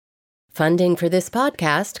Funding for this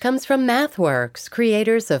podcast comes from MathWorks,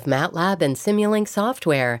 creators of MATLAB and Simulink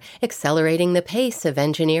software, accelerating the pace of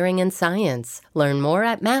engineering and science. Learn more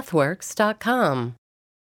at mathworks.com.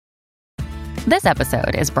 This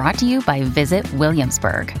episode is brought to you by Visit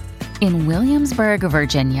Williamsburg. In Williamsburg,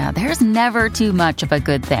 Virginia, there's never too much of a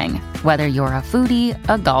good thing. Whether you're a foodie,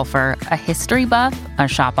 a golfer, a history buff, a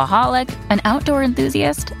shopaholic, an outdoor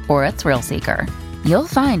enthusiast, or a thrill seeker, you'll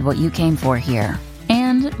find what you came for here.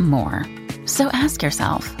 And more. So ask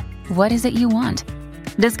yourself, what is it you want?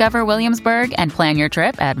 Discover Williamsburg and plan your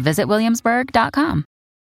trip at visitwilliamsburg.com.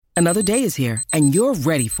 Another day is here, and you're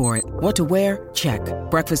ready for it. What to wear? Check.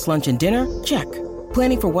 Breakfast, lunch, and dinner? Check.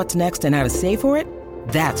 Planning for what's next and how to save for it?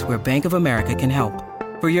 That's where Bank of America can help.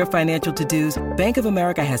 For your financial to-dos, Bank of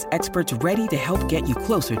America has experts ready to help get you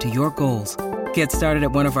closer to your goals. Get started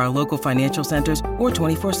at one of our local financial centers or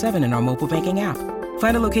 24/7 in our mobile banking app.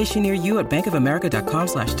 Find a location near you at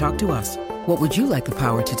bankofamerica.com/talktous. What would you like the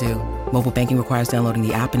power to do? Mobile banking requires downloading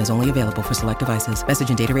the app and is only available for select devices. Message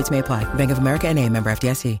and data rates may apply. Bank of America N.A., member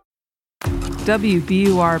FDIC.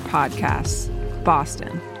 WBUR Podcasts,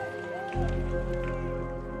 Boston.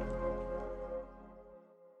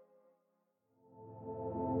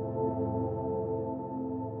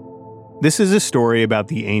 This is a story about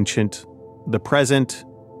the ancient, the present,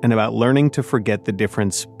 and about learning to forget the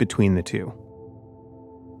difference between the two.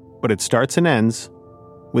 But it starts and ends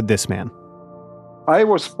with this man. I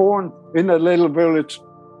was born in a little village,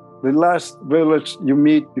 the last village you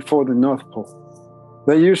meet before the North Pole.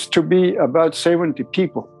 There used to be about 70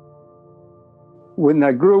 people. When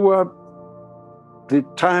I grew up, the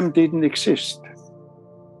time didn't exist.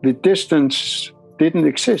 The distance didn't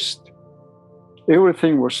exist.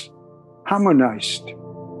 Everything was harmonized.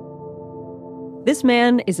 This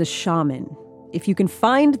man is a shaman. If you can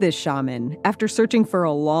find this shaman after searching for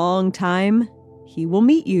a long time, he will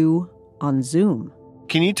meet you on Zoom.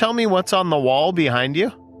 Can you tell me what's on the wall behind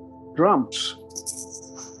you? Drums.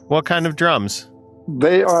 What kind of drums?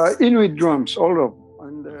 They are Inuit drums, all of them.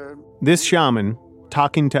 And, This shaman,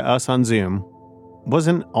 talking to us on Zoom,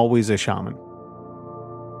 wasn't always a shaman.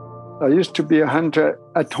 I used to be a hunter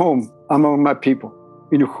at home among my people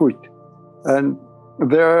in Inuit. And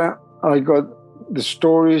there I got the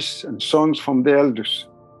stories and songs from the elders.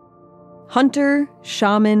 Hunter,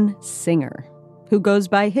 shaman, singer, who goes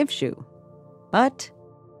by Hivshu. But...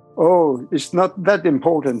 oh, it's not that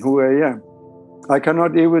important who I am. I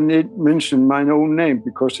cannot even mention my own name,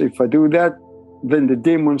 because if I do that, then the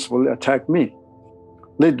demons will attack me.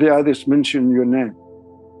 Let the others mention your name,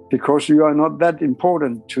 because you are not that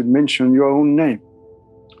important to mention your own name.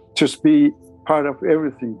 Just be part of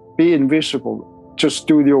everything. Be invisible. Just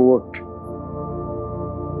do your work.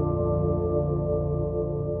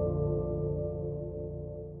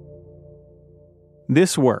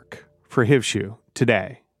 This work for Hivshu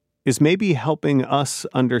today is maybe helping us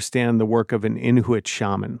understand the work of an Inuit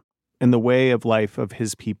shaman and the way of life of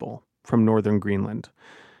his people from northern Greenland,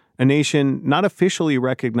 a nation not officially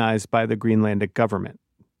recognized by the Greenlandic government,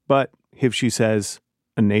 but, Hivshu says,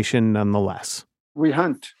 a nation nonetheless. We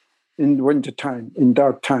hunt in wintertime, in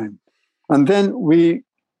dark time, and then we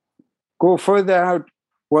go further out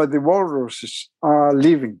where the walruses are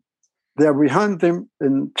living. There we hunt them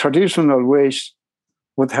in traditional ways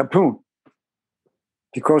with harpoon,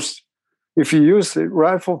 because if you use the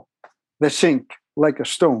rifle, they sink like a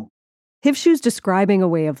stone. Hivshu's describing a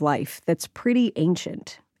way of life that's pretty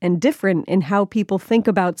ancient and different in how people think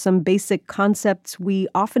about some basic concepts we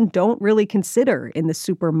often don't really consider in the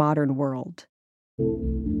super modern world.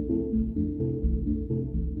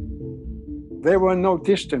 There were no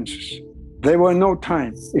distances. There were no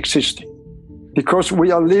time existing. Because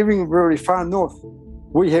we are living very far north,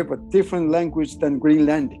 we have a different language than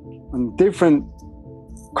Greenlandic and different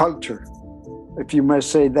culture, if you may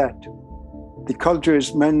say that. The culture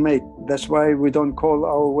is man-made. That's why we don't call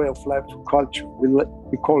our way of life culture.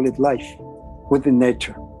 We call it life within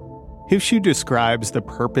nature. Hivshu describes the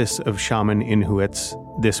purpose of shaman Inuits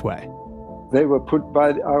this way. They were put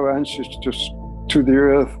by our ancestors to the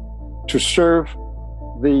earth to serve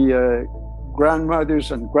the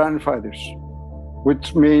grandmothers and grandfathers,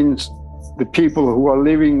 which means the people who are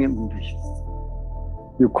living in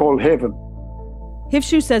you call heaven.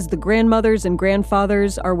 Hivshu says the grandmothers and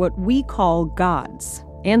grandfathers are what we call gods,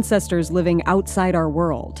 ancestors living outside our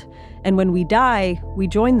world. And when we die, we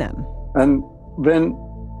join them. And then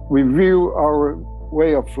we view our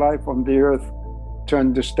way of life on the earth to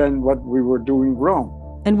understand what we were doing wrong.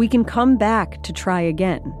 And we can come back to try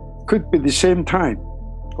again. Could be the same time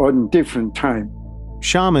or in different time.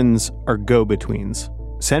 Shamans are go-betweens,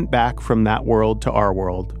 sent back from that world to our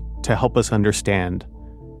world to help us understand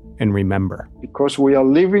and remember. Because we are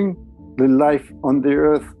living the life on the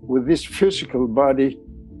earth with this physical body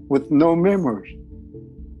with no memory,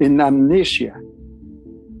 in amnesia.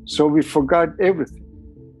 So we forgot everything.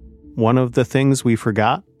 One of the things we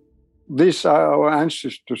forgot? These are our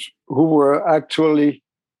ancestors who were actually,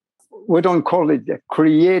 we don't call it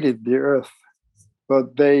created the earth,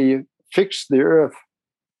 but they fixed the earth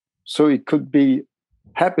so it could be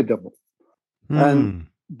habitable. And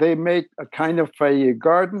they made a kind of a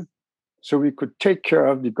garden so we could take care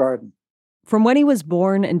of the garden. From when he was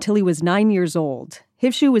born until he was 9 years old,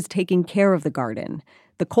 Hivshu was taking care of the garden,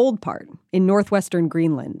 the cold part, in northwestern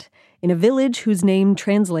Greenland, in a village whose name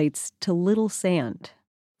translates to Little Sand.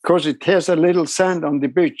 Because it has a little sand on the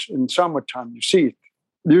beach in summertime, you see it.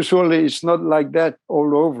 Usually it's not like that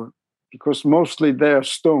all over, because mostly there are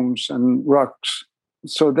stones and rocks.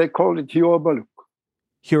 So they call it Hurapaluk.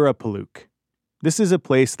 Hurapaluk. This is a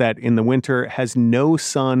place that in the winter has no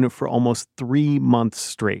sun for almost 3 months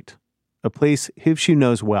straight. A place Hivshu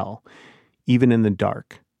knows well, even in the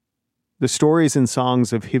dark. The stories and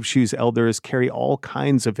songs of Hivshu's elders carry all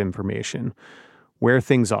kinds of information. Where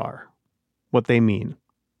things are, what they mean,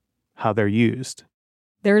 how they're used.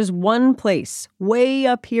 There's one place way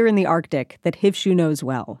up here in the Arctic that Hivshu knows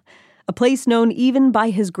well. A place known even by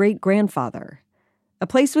his great-grandfather. A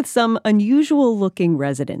place with some unusual-looking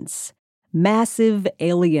residents. Massive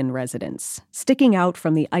alien residents, sticking out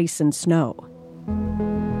from the ice and snow.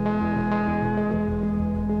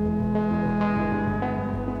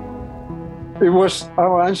 It was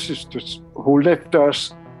our ancestors who left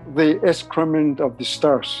us the excrement of the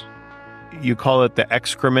stars. You call it the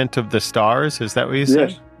excrement of the stars? Is that what you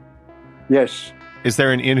said? Yes. Is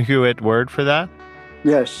there an Inuit word for that?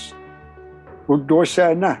 Yes.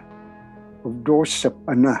 Udosana.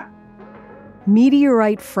 Udosapana.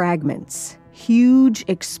 Meteorite fragments, huge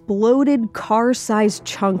exploded car-sized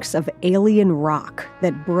chunks of alien rock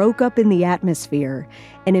that broke up in the atmosphere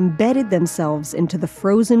and embedded themselves into the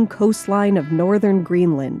frozen coastline of northern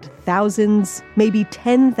Greenland thousands, maybe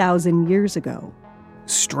 10,000 years ago.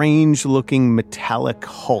 Strange-looking metallic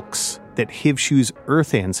hulks that Hivshu's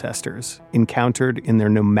Earth ancestors encountered in their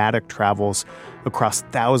nomadic travels across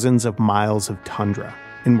thousands of miles of tundra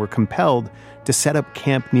and were compelled to set up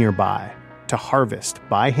camp nearby to harvest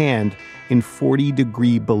by hand in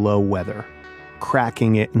 40-degree below weather,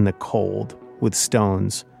 cracking it in the cold with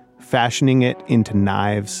stones, fashioning it into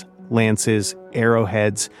knives, lances,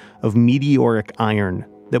 arrowheads of meteoric iron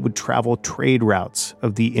that would travel trade routes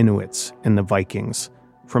of the Inuits and the Vikings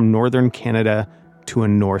from northern Canada to a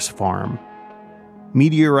Norse farm.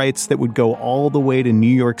 Meteorites that would go all the way to New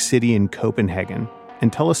York City and Copenhagen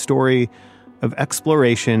and tell a story of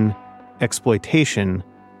exploration, exploitation,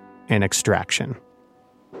 and extraction.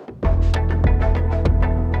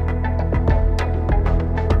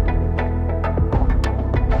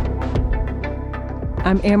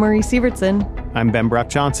 I'm Anne-Marie Sievertson. I'm Ben Brock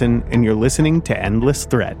Johnson, and you're listening to Endless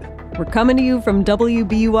Thread. We're coming to you from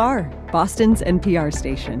WBUR, Boston's NPR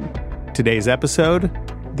station. Today's episode,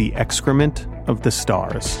 The Excrement of the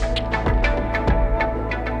Stars.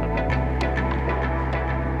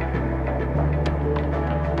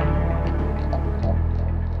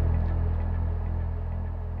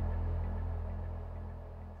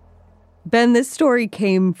 Ben, this story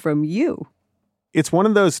came from you. It's one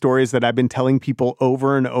of those stories that I've been telling people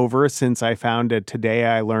over and over since I found a Today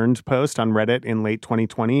I Learned post on Reddit in late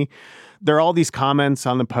 2020. There are all these comments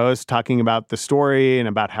on the post talking about the story and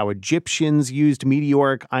about how Egyptians used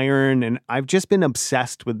meteoric iron, and I've just been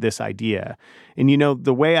obsessed with this idea. And you know,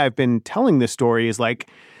 the way I've been telling this story is like,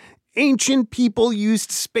 ancient people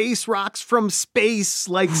used space rocks from space,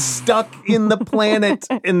 like stuck in the planet.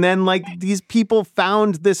 And then like these people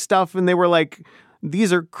found this stuff and they were like,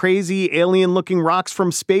 these are crazy alien looking rocks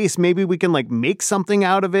from space. Maybe we can like make something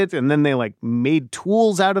out of it. And then they like made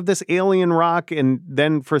tools out of this alien rock. And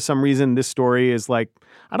then for some reason, this story is like,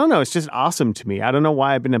 I don't know. It's just awesome to me. I don't know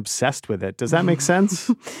why I've been obsessed with it. Does that make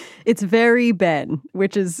sense? It's very Ben,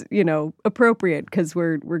 which is, you know, appropriate because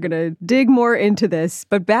we're going to dig more into this.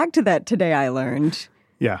 But back to that Today I Learned.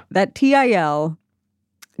 Yeah. That TIL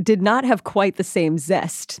did not have quite the same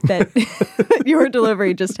zest that your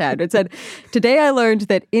delivery just had. It said, today I learned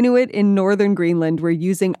that Inuit in northern Greenland were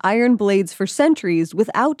using iron blades for centuries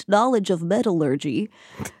without knowledge of metallurgy.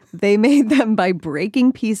 They made them by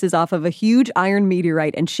breaking pieces off of a huge iron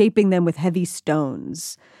meteorite and shaping them with heavy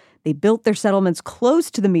stones. They built their settlements close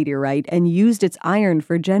to the meteorite and used its iron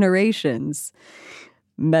for generations.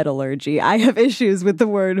 Metallurgy. I have issues with the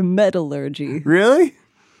word metallurgy. Really?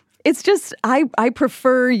 It's just, I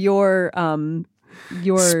prefer your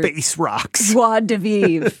your space rocks. Joie de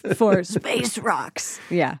vivre for space rocks.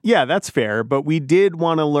 Yeah. Yeah, that's fair. But we did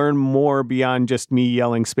want to learn more beyond just me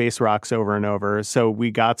yelling space rocks over and over. So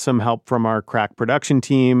we got some help from our crack production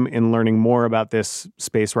team in learning more about this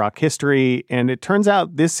space rock history. And it turns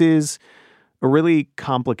out this is a really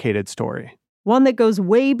complicated story. One that goes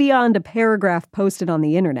way beyond a paragraph posted on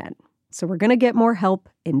the internet. So we're going to get more help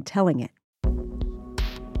in telling it.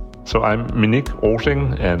 So I'm Monique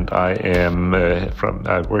Rosing, and I am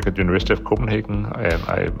I work at the University of Copenhagen, and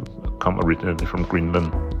I come originally from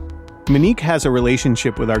Greenland. Monique has a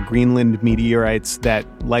relationship with our Greenland meteorites that,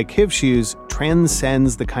 like Hivshu's,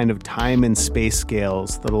 transcends the kind of time and space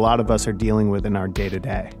scales that a lot of us are dealing with in our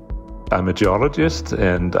day-to-day. I'm a geologist,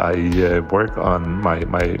 and I work on my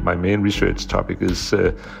main research topic is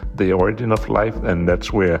the origin of life, and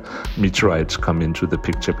that's where meteorites come into the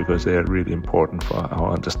picture because they are really important for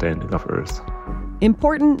our understanding of Earth.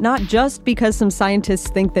 Important not just because some scientists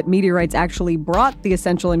think that meteorites actually brought the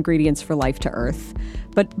essential ingredients for life to Earth,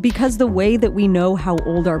 but because the way that we know how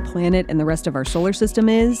old our planet and the rest of our solar system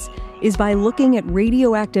is by looking at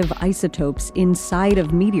radioactive isotopes inside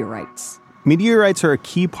of meteorites. Meteorites are a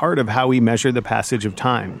key part of how we measure the passage of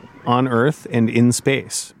time on Earth and in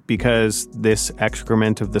space, because this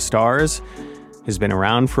excrement of the stars has been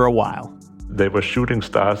around for a while. They were shooting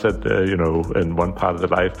stars at, in one part of their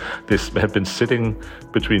life. They have been sitting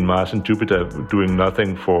between Mars and Jupiter doing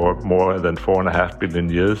nothing for more than 4.5 billion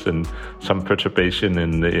years, and some perturbation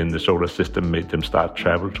in the solar system made them start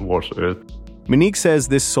travel towards Earth. Monique says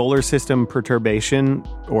this solar system perturbation,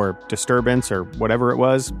 or disturbance, or whatever it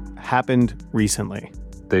was, happened recently.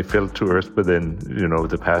 They fell to Earth within,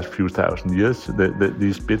 the past few thousand years,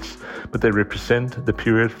 these bits, but they represent the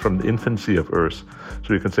period from the infancy of Earth.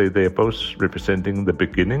 So you can say they are both representing the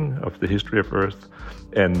beginning of the history of Earth,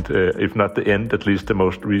 and if not the end, at least the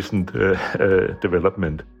most recent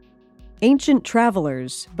development. Ancient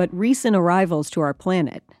travelers, but recent arrivals to our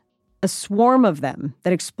planet. A swarm of them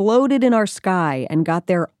that exploded in our sky and got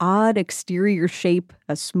their odd exterior shape,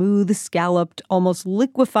 a smooth, scalloped, almost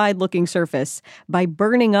liquefied-looking surface, by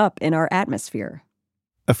burning up in our atmosphere.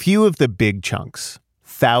 A few of the big chunks,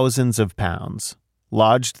 thousands of pounds,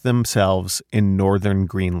 lodged themselves in northern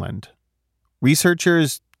Greenland.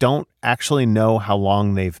 Researchers don't actually know how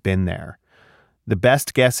long they've been there. The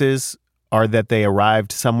best guesses are that they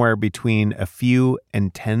arrived somewhere between a few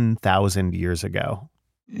and 10,000 years ago.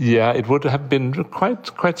 Yeah, it would have been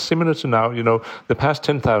quite similar to now. The past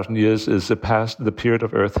 10,000 years is the period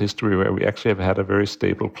of Earth history where we actually have had a very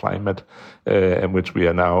stable climate, in which we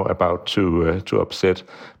are now about to upset.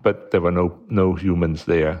 But there were no humans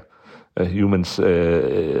there. Humans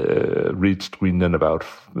reached Greenland about,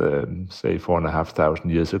 say, 4,500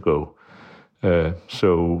 years ago.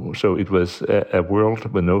 So it was a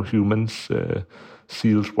world with no humans.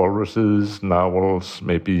 Seals, walruses, narwhals,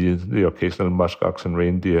 maybe the occasional muskox and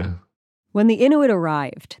reindeer. When the Inuit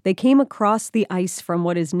arrived, they came across the ice from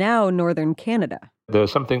what is now northern Canada. There's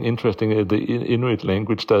something interesting. The Inuit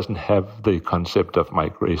language doesn't have the concept of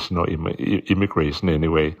migration or immigration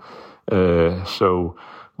anyway. So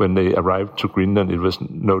when they arrived to Greenland, it was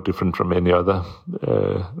no different from any other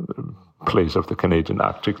place of the Canadian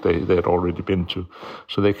Arctic they had already been to.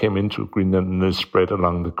 So they came into Greenland and they spread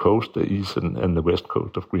along the coast, the east and the west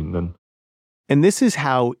coast of Greenland. And this is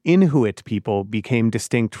how Inuit people became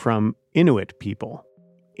distinct from Inuit people.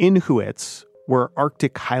 Inuits were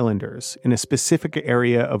Arctic Highlanders in a specific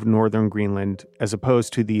area of northern Greenland, as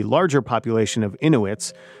opposed to the larger population of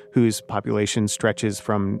Inuits, whose population stretches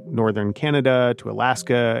from northern Canada to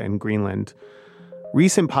Alaska and Greenland.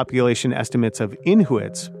 Recent population estimates of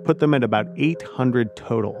Inuits put them at about 800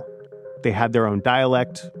 total. They had their own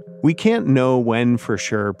dialect. We can't know when for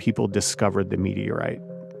sure people discovered the meteorite,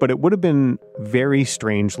 but it would have been very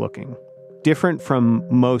strange looking, different from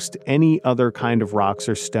most any other kind of rocks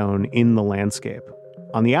or stone in the landscape.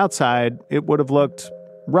 On the outside, it would have looked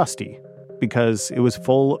rusty because it was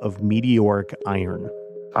full of meteoric iron.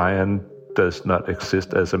 Iron does not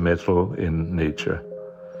exist as a metal in nature.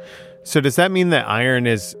 So does that mean that iron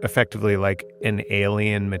is effectively like an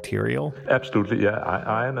alien material? Absolutely, yeah.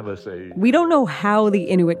 Iron was a... We don't know how the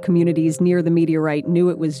Inuit communities near the meteorite knew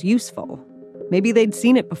it was useful. Maybe they'd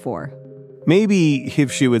seen it before. Maybe,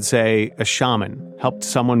 Hivshu would say, a shaman helped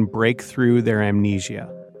someone break through their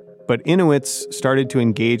amnesia. But Inuits started to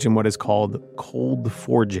engage in what is called cold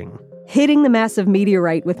forging. Hitting the massive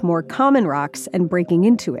meteorite with more common rocks and breaking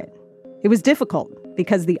into it. It was difficult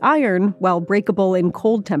because the iron, while breakable in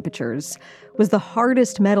cold temperatures, was the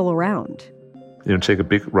hardest metal around. You take a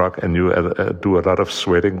big rock and you do a lot of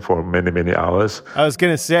sweating for many, many hours. I was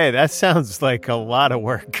going to say, that sounds like a lot of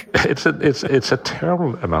work. It's a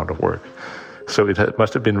terrible amount of work. So it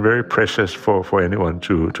must have been very precious for anyone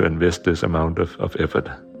to invest this amount of effort.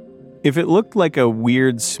 If it looked like a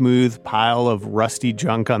weird, smooth pile of rusty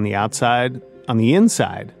junk on the outside, on the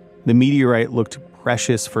inside, the meteorite looked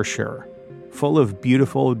precious for sure, full of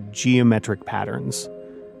beautiful geometric patterns.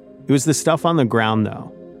 It was the stuff on the ground,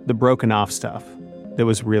 though, the broken off stuff, that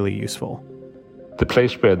was really useful. The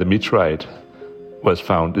place where the meteorite was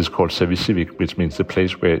found is called Savissivik, which means the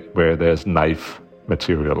place where there's knife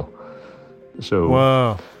material. So,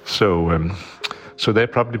 whoa. So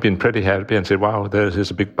they've probably been pretty happy and said, wow,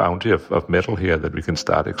 there's a big bounty of metal here that we can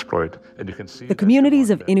start exploit. And you can see the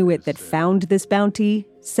communities of Inuit that found this bounty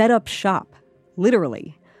set up shop,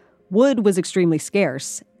 literally. Wood was extremely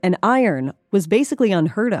scarce, and iron was basically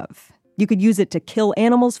unheard of. You could use it to kill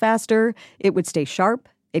animals faster, it would stay sharp,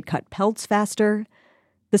 it cut pelts faster.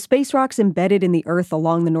 The space rocks embedded in the earth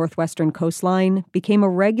along the northwestern coastline became a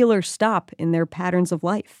regular stop in their patterns of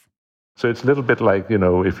life. So it's a little bit like,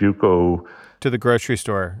 if you go to the grocery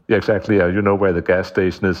store. Yeah, exactly. You know where the gas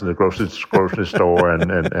station is and the grocery store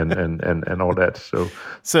and all that.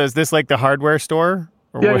 So is this like the hardware store?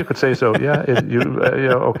 Yeah, you could say so. Yeah,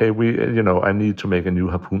 okay. I need to make a new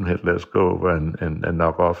harpoon head. Let's go over and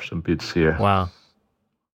knock off some bits here. Wow.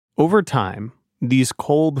 Over time, these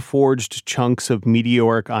cold forged chunks of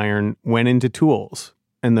meteoric iron went into tools,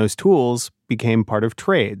 and those tools became part of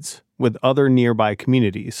trades with other nearby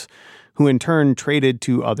communities, who in turn traded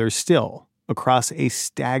to others still, across a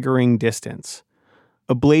staggering distance.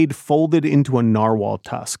 A blade folded into a narwhal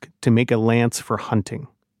tusk to make a lance for hunting.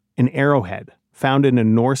 An arrowhead found in a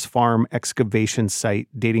Norse farm excavation site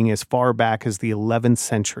dating as far back as the 11th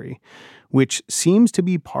century, which seems to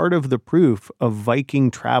be part of the proof of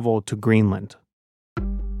Viking travel to Greenland.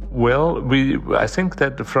 Well, I think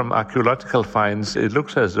that from archaeological finds, it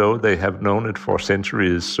looks as though they have known it for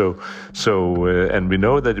centuries. And we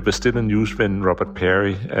know that it was still in use when Robert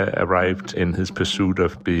Peary arrived in his pursuit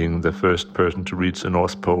of being the first person to reach the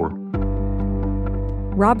North Pole.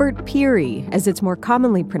 Robert Peary, as it's more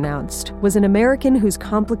commonly pronounced, was an American whose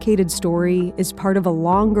complicated story is part of a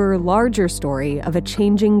longer, larger story of a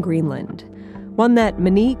changing Greenland. One that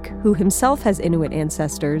Monique, who himself has Inuit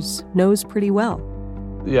ancestors, knows pretty well.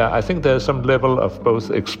 Yeah, I think there's some level of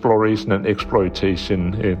both exploration and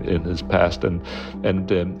exploitation in his past, and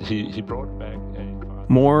he brought back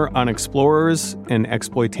More on explorers and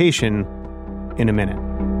exploitation in a minute.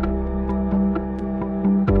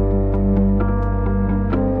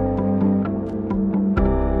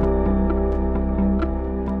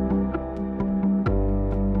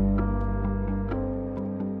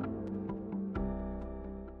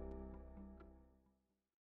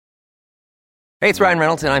 Hey, it's Ryan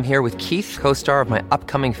Reynolds, and I'm here with Keith, co-star of my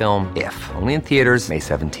upcoming film, If, only in theaters May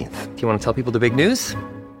 17th. Do you want to tell people the big news?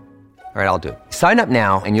 All right, I'll do it. Sign up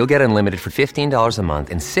now and you'll get unlimited for $15 a month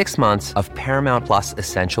and 6 months of Paramount Plus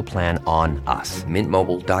Essential Plan on us.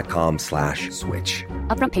 MintMobile.com/switch.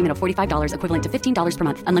 Upfront payment of $45 equivalent to $15 per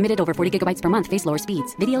month. Unlimited over 40 gigabytes per month. Face lower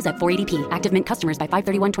speeds. Videos at 480p. Active Mint customers by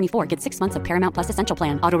 531.24 get 6 months of Paramount Plus Essential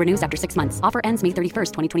Plan. Auto renews after 6 months. Offer ends May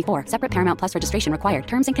 31st, 2024. Separate Paramount Plus registration required.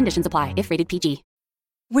 Terms and conditions apply if rated PG.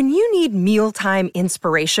 When you need mealtime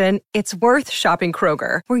inspiration, it's worth shopping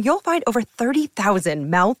Kroger, where you'll find over 30,000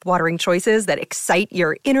 mouth-watering choices that excite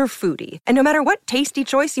your inner foodie. And no matter what tasty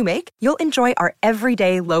choice you make, you'll enjoy our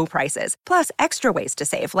everyday low prices, plus extra ways to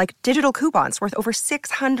save, like digital coupons worth over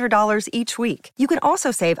 $600 each week. You can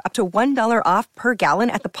also save up to $1 off per gallon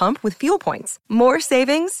at the pump with fuel points. More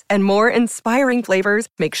savings and more inspiring flavors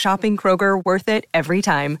make shopping Kroger worth it every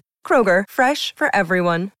time. Kroger, fresh for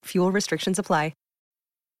everyone. Fuel restrictions apply.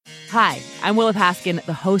 Hi, I'm Willa Paskin,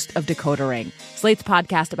 the host of Decoder Ring, Slate's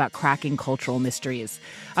podcast about cracking cultural mysteries.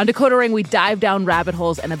 On Decoder Ring, we dive down rabbit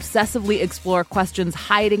holes and obsessively explore questions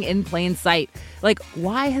hiding in plain sight. Like,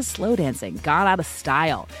 why has slow dancing gone out of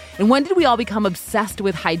style? And when did we all become obsessed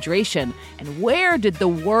with hydration? And where did the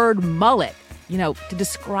word mullet, to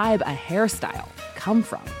describe a hairstyle, come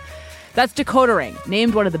from? That's Decoder Ring,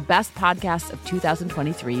 named one of the best podcasts of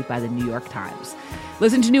 2023 by the New York Times.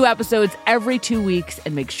 Listen to new episodes every 2 weeks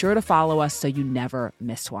and make sure to follow us so you never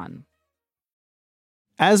miss one.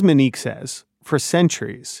 As Monique says, for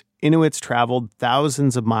centuries, Inuits traveled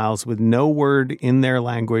thousands of miles with no word in their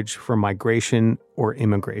language for migration or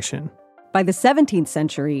immigration. By the 17th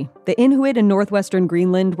century, the Inuit in northwestern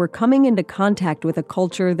Greenland were coming into contact with a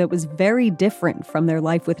culture that was very different from their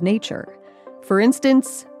life with nature. For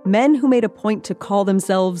instance, men who made a point to call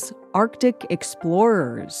themselves Arctic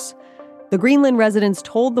explorers. The Greenland residents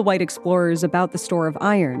told the white explorers about the store of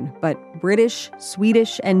iron, but British,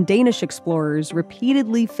 Swedish, and Danish explorers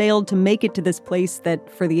repeatedly failed to make it to this place that,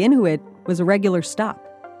 for the Inuit, was a regular stop.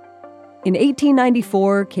 In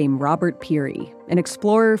 1894 came Robert Peary, an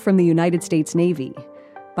explorer from the United States Navy.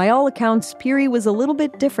 By all accounts, Peary was a little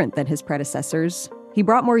bit different than his predecessors. He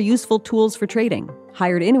brought more useful tools for trading,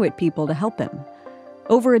 hired Inuit people to help him.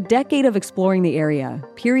 Over a decade of exploring the area,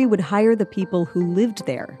 Peary would hire the people who lived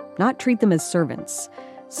there, not treat them as servants,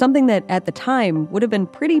 something that at the time would have been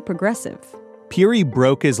pretty progressive. Peary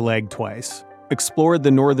broke his leg twice, explored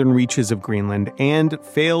the northern reaches of Greenland, and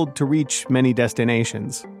failed to reach many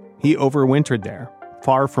destinations. He overwintered there,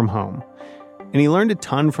 far from home, and he learned a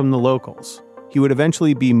ton from the locals. He would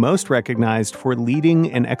eventually be most recognized for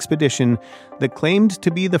leading an expedition that claimed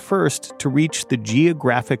to be the first to reach the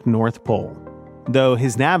geographic North Pole, though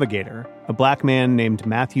his navigator, a black man named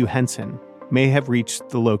Matthew Henson, may have reached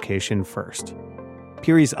the location first.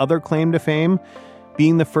 Peary's other claim to fame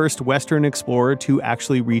being the first Western explorer to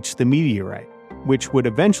actually reach the meteorite, which would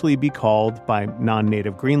eventually be called by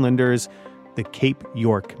non-native Greenlanders the Cape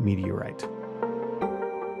York meteorite.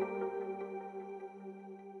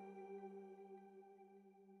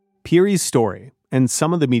 Peary's story and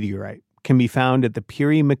some of the meteorite can be found at the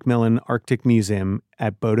Peary-McMillan Arctic Museum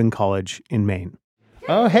at Bowdoin College in Maine.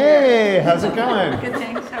 Oh, hey, how's it going? Good,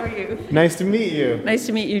 thanks. How are you? Nice to meet you. Nice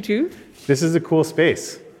to meet you, too. This is a cool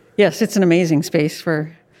space. Yes, it's an amazing space.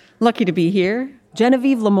 We're lucky to be here.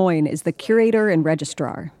 Genevieve Lemoyne is the curator and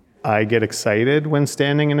registrar. I get excited when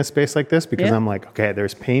standing in a space like this because I'm like, okay,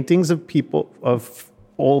 there's paintings of people, of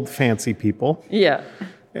old fancy people. Yeah.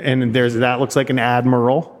 And that looks like an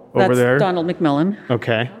admiral over there. That's Donald McMillan.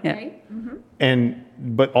 Okay. Yeah.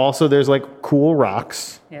 Mm-hmm. But also there's like cool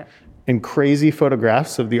rocks. Yeah. And crazy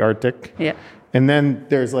photographs of the Arctic. Yeah. And then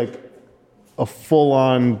there's like a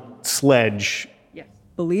full-on sledge. Yes.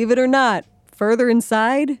 Believe it or not, further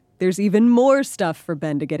inside, there's even more stuff for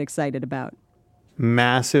Ben to get excited about.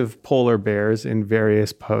 Massive polar bears in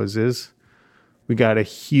various poses. We got a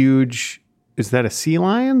huge, is that a sea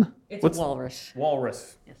lion? It's a walrus.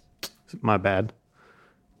 Walrus. Yes. My bad.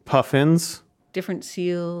 Puffins. Different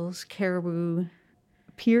seals, caribou.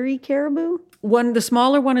 Peary caribou? The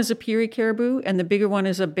smaller one is a Peary caribou, and the bigger one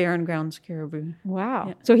is a Barren Grounds caribou. Wow.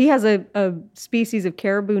 Yeah. So he has a species of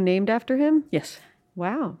caribou named after him? Yes.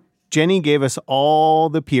 Wow. Jenny gave us all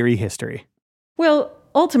the Peary history. Well,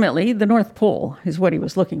 ultimately, the North Pole is what he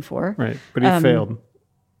was looking for. Right, but he failed.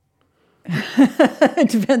 It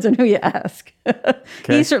depends on who you ask.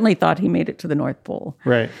 Okay. He certainly thought he made it to the North Pole.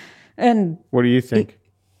 Right. And what do you think?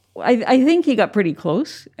 I think he got pretty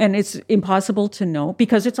close, and it's impossible to know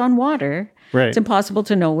because it's on water. Right. It's impossible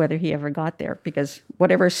to know whether he ever got there because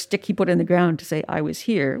whatever stick he put in the ground to say, I was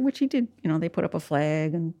here, which he did, they put up a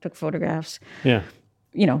flag and took photographs. Yeah.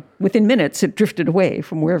 Within minutes, it drifted away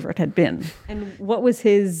from wherever it had been. And what was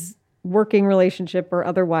his working relationship or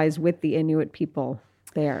otherwise with the Inuit people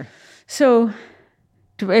there? So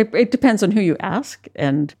it depends on who you ask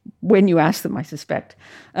and when you ask them, I suspect.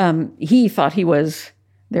 He thought he was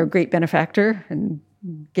their great benefactor and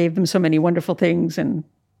gave them so many wonderful things. And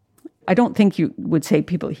I don't think you would say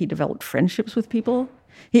he developed friendships with people.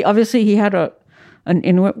 He had an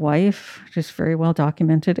Inuit wife, just very well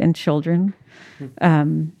documented, and children.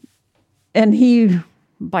 And he,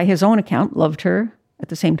 by his own account, loved her at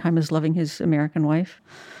the same time as loving his American wife.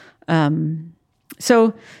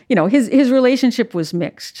 So, his relationship was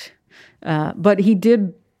mixed. But he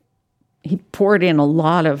poured in a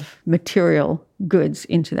lot of material goods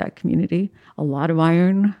into that community. A lot of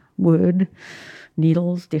iron, wood,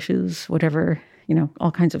 needles, dishes, whatever, all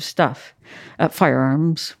kinds of stuff.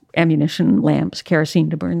 Firearms, ammunition, lamps, kerosene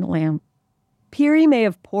to burn the lamp. Peary may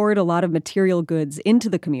have poured a lot of material goods into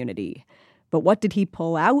the community, but what did he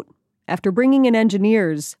pull out? After bringing in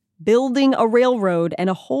engineers, building a railroad, and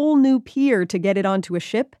a whole new pier to get it onto a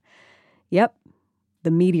ship? Yep,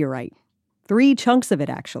 the meteorite. 3 chunks of it,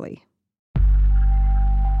 actually.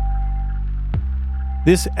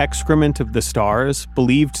 This excrement of the stars,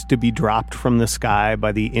 believed to be dropped from the sky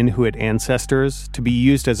by the Inuit ancestors to be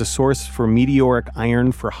used as a source for meteoric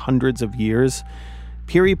iron for hundreds of years,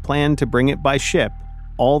 Peary planned to bring it by ship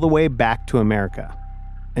all the way back to America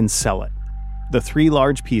and sell it. The 3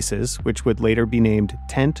 large pieces, which would later be named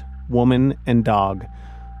Tent, Woman, and Dog,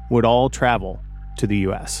 would all travel to the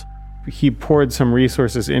U.S. He poured some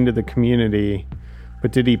resources into the community,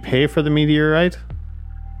 but did he pay for the meteorite?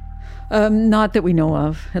 Not that we know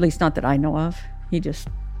of, at least not that I know of. He just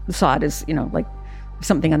saw it as, like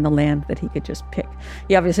something on the land that he could just pick.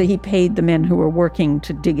 He paid the men who were working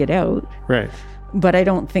to dig it out. Right. But I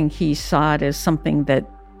don't think he saw it as something that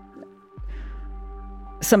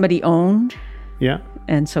somebody owned. Yeah.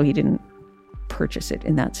 And so he didn't purchase it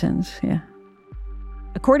in that sense, yeah.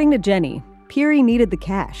 According to Jenny, Peary needed the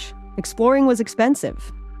cash. Exploring was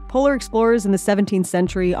expensive. Polar explorers in the 17th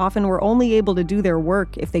century often were only able to do their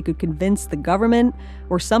work if they could convince the government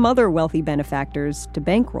or some other wealthy benefactors to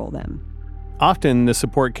bankroll them. Often, the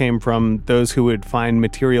support came from those who would find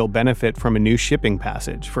material benefit from a new shipping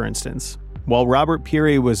passage, for instance. While Robert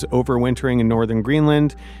Peary was overwintering in northern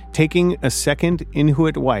Greenland, taking a second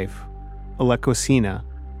Inuit wife, Alekosina,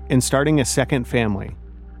 and starting a second family.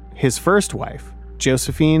 His first wife,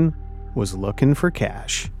 Josephine, was looking for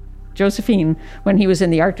cash. Josephine, when he was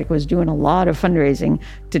in the Arctic, was doing a lot of fundraising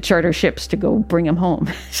to charter ships to go bring him home.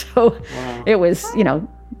 So It was,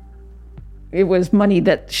 it was money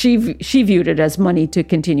that she viewed it as money to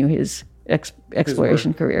continue his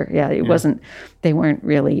exploration career. Yeah, it wasn't, they weren't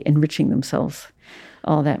really enriching themselves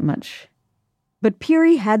all that much. But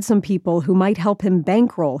Peary had some people who might help him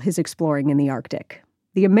bankroll his exploring in the Arctic.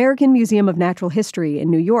 The American Museum of Natural History in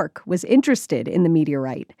New York was interested in the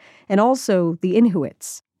meteorite, and also the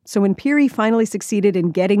Inuits. So when Peary finally succeeded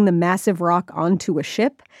in getting the massive rock onto a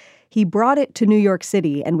ship, he brought it to New York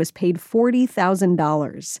City and was paid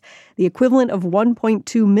 $40,000, the equivalent of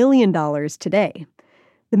 $1.2 million today.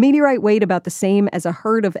 The meteorite weighed about the same as a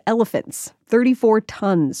herd of elephants, 34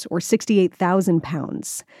 tons or 68,000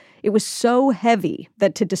 pounds. It was so heavy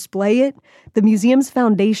that to display it, the museum's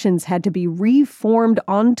foundations had to be reformed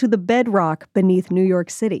onto the bedrock beneath New York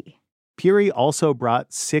City. Peary also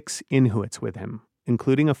brought 6 Inuits with him,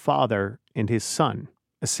 including a father and his son,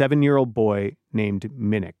 a 7-year-old boy named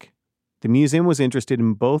Minnick. The museum was interested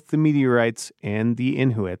in both the meteorites and the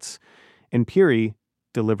Inuits, and Peary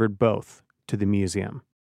delivered both to the museum.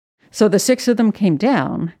 So the 6 of them came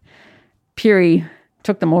down. Peary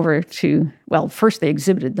took them over to, well, first they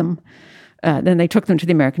exhibited them. Then they took them to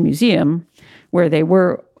the American Museum, where they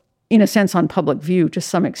were, in a sense, on public view to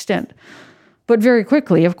some extent. But very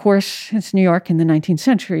quickly, of course, it's New York in the 19th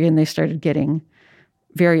century, and they started getting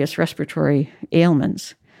various respiratory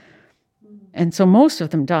ailments. And so most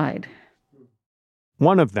of them died.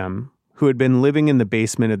 One of them, who had been living in the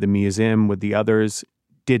basement of the museum with the others,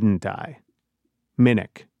 didn't die.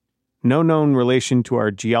 Minnick. No known relation to our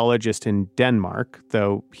geologist in Denmark,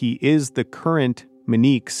 though he is the current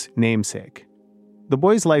Minnick's namesake. The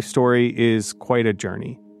boy's life story is quite a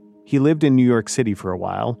journey. He lived in New York City for a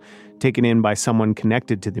while, taken in by someone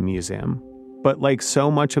connected to the museum. But like so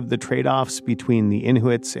much of the trade-offs between the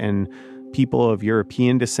Inuits and people of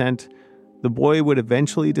European descent, the boy would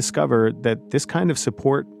eventually discover that this kind of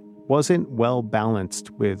support wasn't well balanced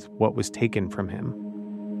with what was taken from him.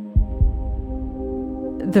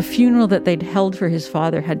 The funeral that they'd held for his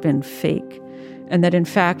father had been fake, and that in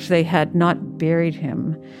fact they had not buried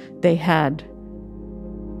him. They had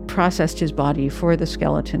processed his body for the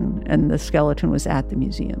skeleton, and the skeleton was at the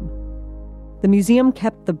museum. The museum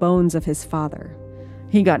kept the bones of his father.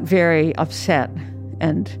 He got very upset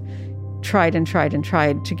and tried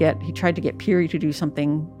to get Peary to do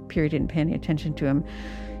something. Peary didn't pay any attention to him.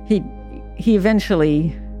 He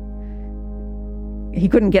eventually, he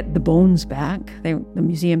couldn't get the bones back. The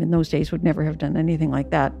museum in those days would never have done anything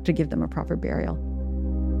like that to give them a proper burial.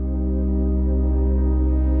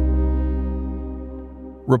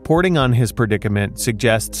 Reporting on his predicament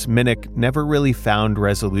suggests Minnick never really found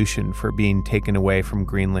resolution for being taken away from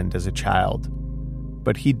Greenland as a child.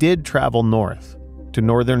 But he did travel north, to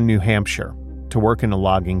northern New Hampshire, to work in a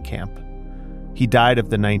logging camp. He died of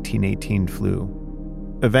the 1918 flu.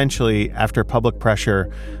 Eventually, after public pressure,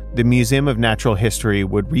 the Museum of Natural History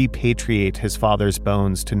would repatriate his father's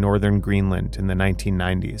bones to northern Greenland in the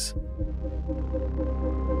 1990s.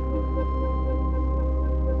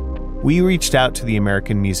 We reached out to the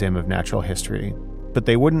American Museum of Natural History, but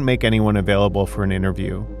they wouldn't make anyone available for an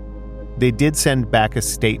interview. They did send back a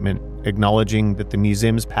statement acknowledging that the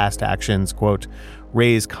museum's past actions, quote,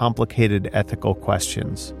 raise complicated ethical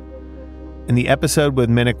questions. And the episode with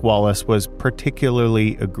Minnick Wallace was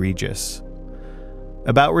particularly egregious.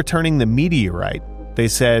 About returning the meteorite, they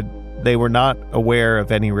said they were not aware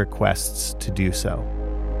of any requests to do so.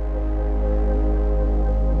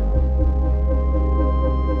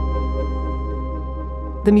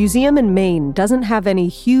 The museum in Maine doesn't have any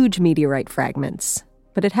huge meteorite fragments,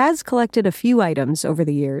 but it has collected a few items over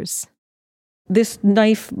the years. This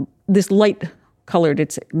knife, this light-colored,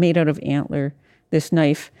 it's made out of antler, this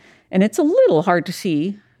knife, and it's a little hard to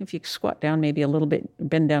see. If you squat down maybe a little bit,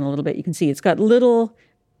 bend down a little bit, you can see it's got little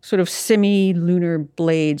sort of semi-lunar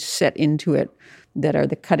blades set into it that are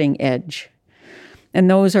the cutting edge. And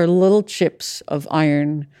those are little chips of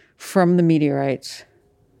iron from the meteorites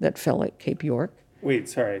that fell at Cape York. Wait,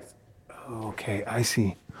 sorry. Okay, I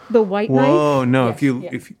see. The white knife? Whoa, no,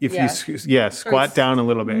 Yes, if you squat down a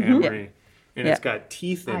little bit, Anne-Marie, and it's got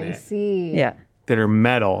teeth in it. I see. Yeah. That are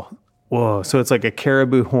metal. Whoa, so it's like a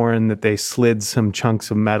caribou horn that they slid some chunks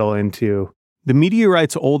of metal into. The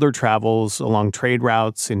meteorite's older travels along trade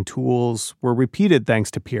routes and tools were repeated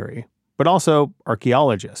thanks to Peary, but also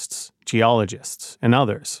archaeologists, geologists, and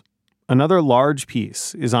others. Another large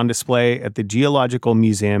piece is on display at the Geological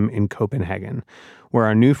Museum in Copenhagen, where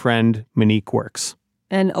our new friend Monique works.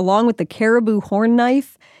 And along with the caribou horn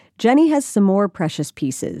knife, Jenny has some more precious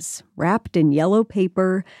pieces, wrapped in yellow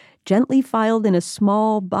paper, gently filed in a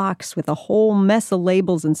small box with a whole mess of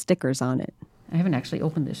labels and stickers on it. I haven't actually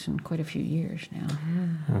opened this in quite a few years now.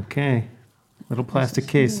 Okay. Little plastic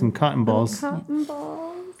case, some cotton balls. Cotton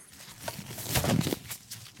balls.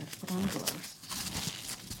 Let's put on gloves.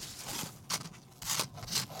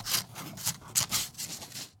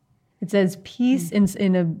 It says peace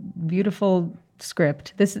in a beautiful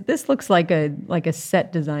script. This looks like a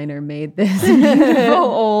set designer made this beautiful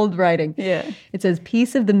old writing. Yeah. It says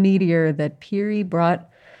piece of the meteor that Peary brought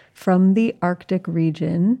from the Arctic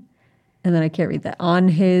region, and then I can't read that, on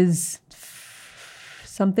his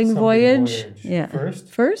something voyage. Yeah.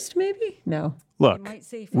 First maybe? No. Look,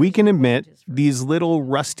 we can admit these little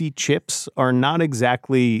rusty chips are not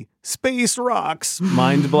exactly space rocks,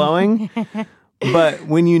 mind-blowing. But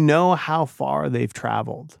when you know how far they've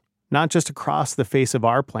traveled, not just across the face of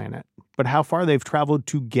our planet, but how far they've traveled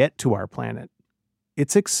to get to our planet,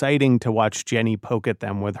 it's exciting to watch Jenny poke at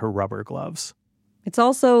them with her rubber gloves. It's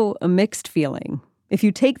also a mixed feeling. If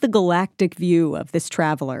you take the galactic view of this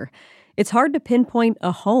traveler, it's hard to pinpoint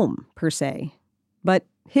a home, per se. But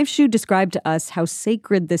Hivshu described to us how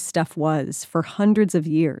sacred this stuff was for hundreds of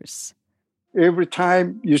years. Every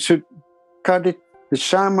time you should cut it, the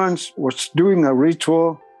shamans was doing a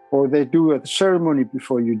ritual, or they do a ceremony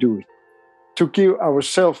before you do it, to give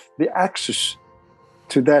ourselves the access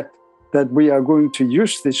to that we are going to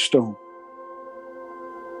use this stone.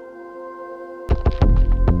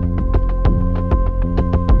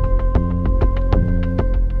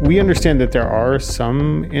 We understand that there are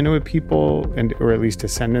some Inuit people, or at least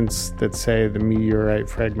descendants, that say the meteorite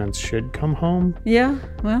fragments should come home. Yeah,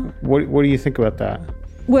 well. What do you think about that?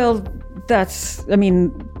 Well, that's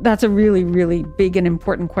a really, really big and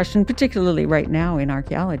important question, particularly right now in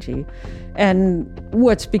archaeology. And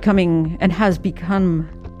what's becoming and has become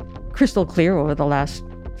crystal clear over the last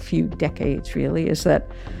few decades, really, is that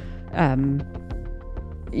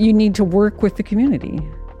you need to work with the community.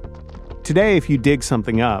 Today, if you dig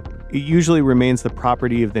something up, it usually remains the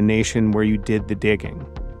property of the nation where you did the digging.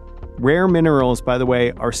 Rare minerals, by the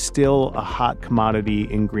way, are still a hot commodity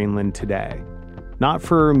in Greenland today. Not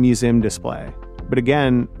for museum display, but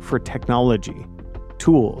again, for technology,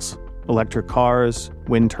 tools, electric cars,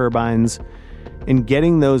 wind turbines. And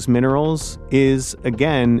getting those minerals is,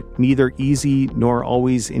 again, neither easy nor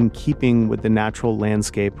always in keeping with the natural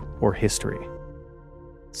landscape or history.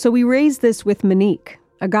 So we raised this with Monique,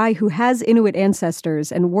 a guy who has Inuit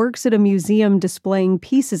ancestors and works at a museum displaying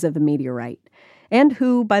pieces of the meteorite, and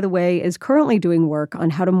who, by the way, is currently doing work on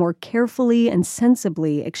how to more carefully and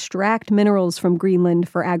sensibly extract minerals from Greenland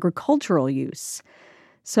for agricultural use.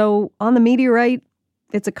 So on the meteorite,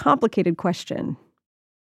 it's a complicated question.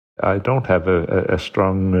 I don't have a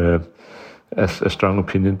strong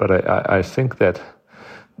opinion, but I think that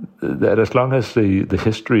as long as the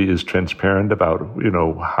history is transparent about,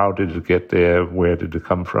 how did it get there, where did it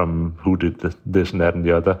come from, who did this and that and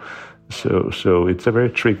the other. So it's a very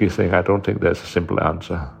tricky thing. I don't think there's a simple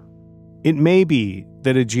answer. It may be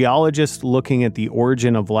that a geologist looking at the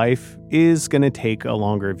origin of life is going to take a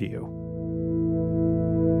longer view.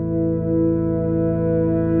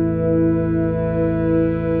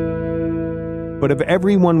 But of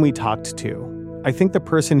everyone we talked to, I think the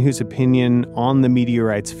person whose opinion on the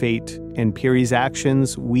meteorite's fate and Peary's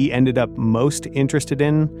actions we ended up most interested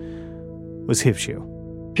in was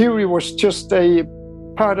Hivshu. Peary was just a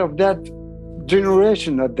part of that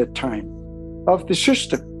generation at that time, of the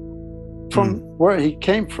system, from where he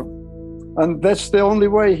came from. And that's the only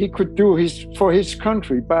way he could do for his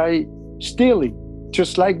country, by stealing,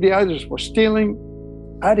 just like the others were stealing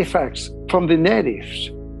artifacts from the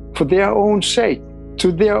natives for their own sake,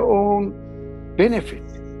 to their own benefit.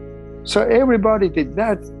 So everybody did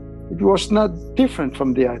that. It was not different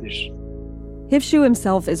from the others. Hivshu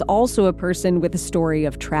himself is also a person with a story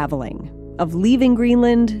of traveling, of leaving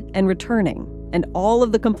Greenland and returning, and all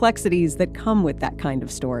of the complexities that come with that kind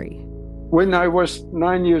of story. When I was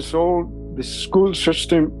 9 years old, the school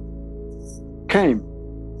system came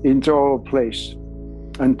into our place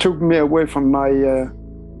and took me away from my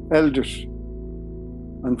elders.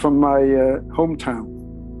 and from my hometown,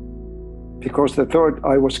 because they thought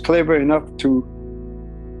I was clever enough to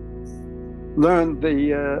learn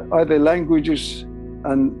the other languages,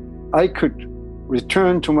 and I could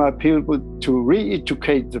return to my people to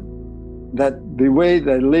re-educate them that the way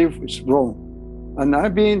they live is wrong. And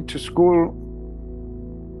I've been to school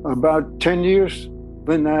about 10 years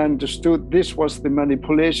when I understood this was the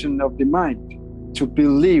manipulation of the mind, to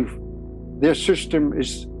believe their system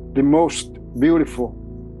is the most beautiful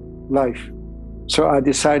life. So I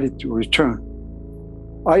decided to return.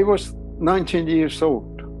 I was 19 years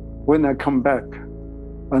old when I come back,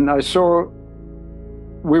 and I saw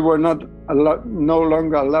we were no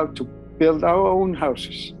longer allowed to build our own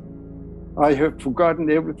houses. I had forgotten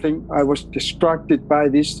everything. I was distracted by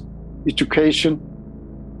this education,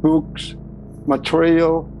 books,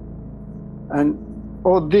 material, and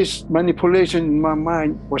all this manipulation in my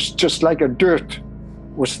mind was just like a dirt. It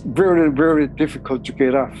was very, very difficult to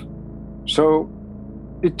get off. So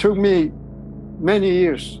it took me many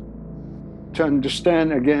years to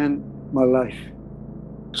understand again my life.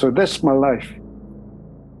 So that's my life.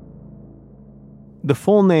 The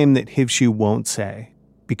full name that Hivshu won't say,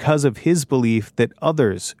 because of his belief that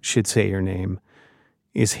others should say your name,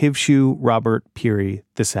 is Hivshu Robert Peary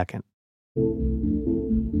II.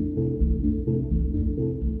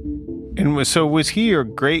 And so was he your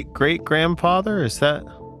great-great-grandfather? Is that?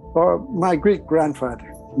 My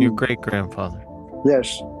great-grandfather. Your great-grandfather.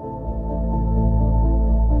 Yes.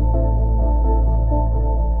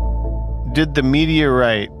 Did the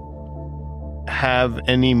meteorite have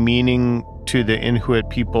any meaning to the Inuit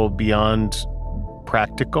people beyond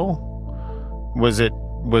practical?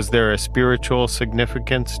 Was there a spiritual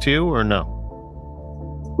significance too, or no?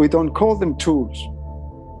 We don't call them tools.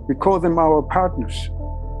 We call them our partners.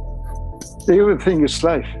 Everything is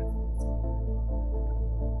life.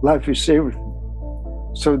 Life is everything.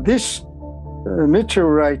 So this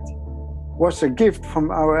meteorite was a gift from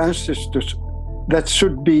our ancestors that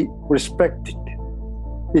should be respected.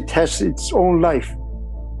 It has its own life,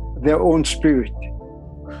 their own spirit.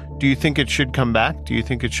 Do you think it should come back? Do you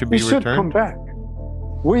think it should be returned? It should come back.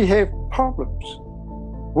 We have problems.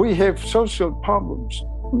 We have social problems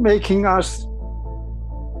making us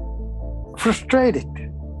frustrated.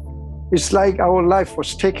 It's like our life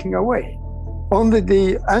was taken away. Only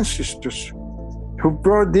the ancestors who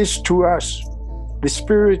brought this to us, the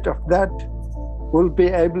spirit of that, will be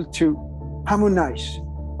able to harmonize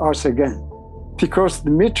us again. Because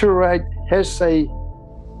the meteorite has a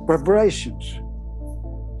vibrations.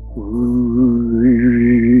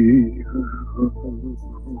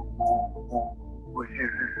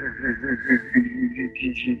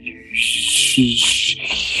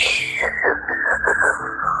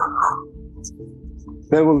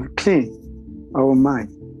 They will clean our mind.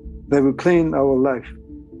 They will clean our life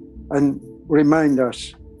and remind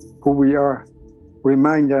us who we are,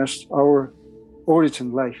 remind us our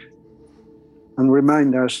origin life, and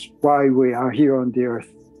remind us why we are here on the earth,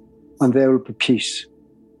 and there will be peace.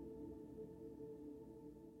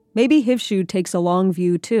 Maybe Hivshu takes a long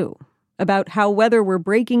view, too, about how whether we're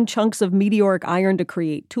breaking chunks of meteoric iron to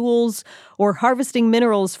create tools, or harvesting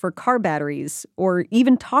minerals for car batteries, or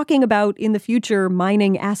even talking about, in the future,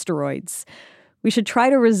 mining asteroids, we should try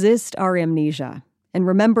to resist our amnesia and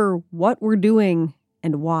remember what we're doing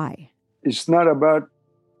and why. It's not about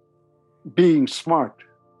being smart,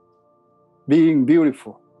 being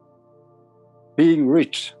beautiful, being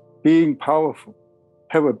rich, being powerful,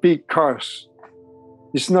 have a big cars.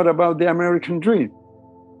 It's not about the American dream.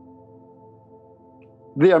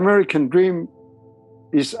 The American dream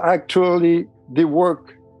is actually the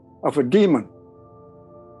work of a demon.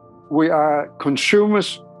 We are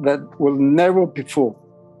consumers that will never be full.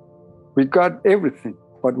 We got everything,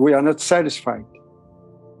 but we are not satisfied.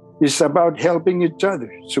 It's about helping each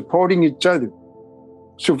other, supporting each other,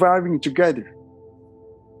 surviving together,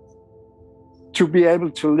 to be able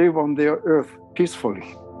to live on the earth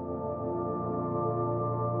peacefully.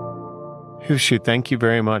 Hivshu, thank you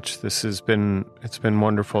very much. It's been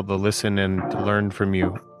wonderful to listen and to learn from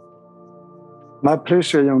you. My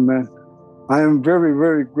pleasure, young man. I am very,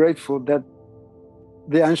 very grateful that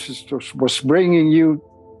the ancestors was bringing you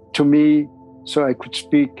to me so I could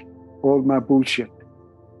speak all my bullshit.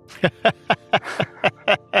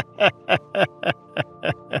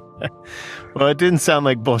 Well, it didn't sound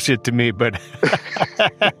like bullshit to me, but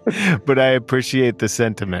but I appreciate the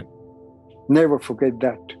sentiment. Never forget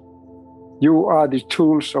that. You are the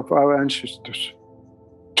tools of our ancestors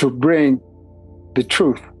to bring the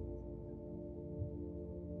truth.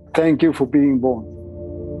 Thank you for being born.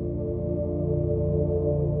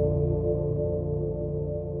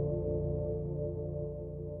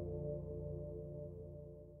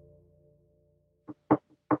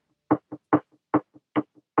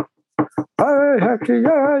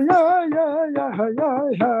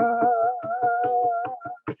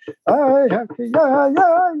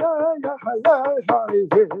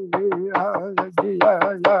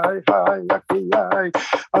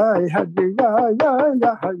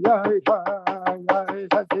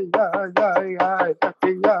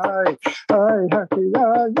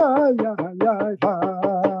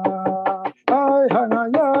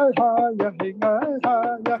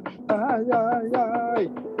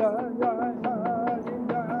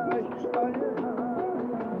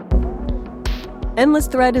 Endless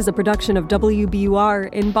Thread is a production of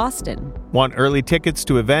WBUR in Boston. Want early tickets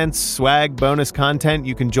to events, swag, bonus content?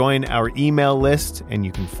 You can join our email list, and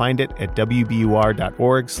you can find it at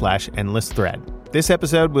wbur.org/endlessthread. This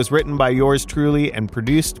episode was written by yours truly and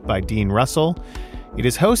produced by Dean Russell. It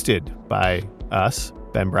is hosted by us,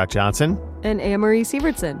 Ben Brock Johnson. And Anne-Marie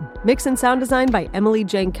Sievertson. Mix and sound design by Emily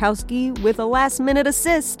Jankowski with a last-minute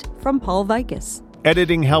assist from Paul Vikis.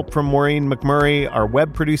 Editing help from Maureen McMurray. Our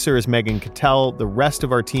web producer is Megan Cattell. The rest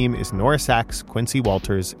of our team is Nora Sachs, Quincy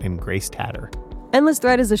Walters, and Grace Tatter. Endless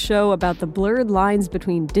Thread is a show about the blurred lines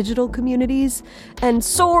between digital communities and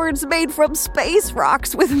swords made from space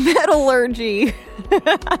rocks with metallurgy.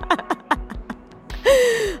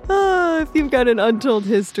 If you've got an untold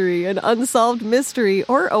history, an unsolved mystery,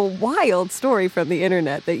 or a wild story from the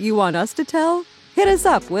internet that you want us to tell, hit us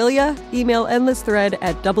up, will ya? Email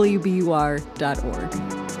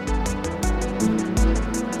endlessthread@wbur.org.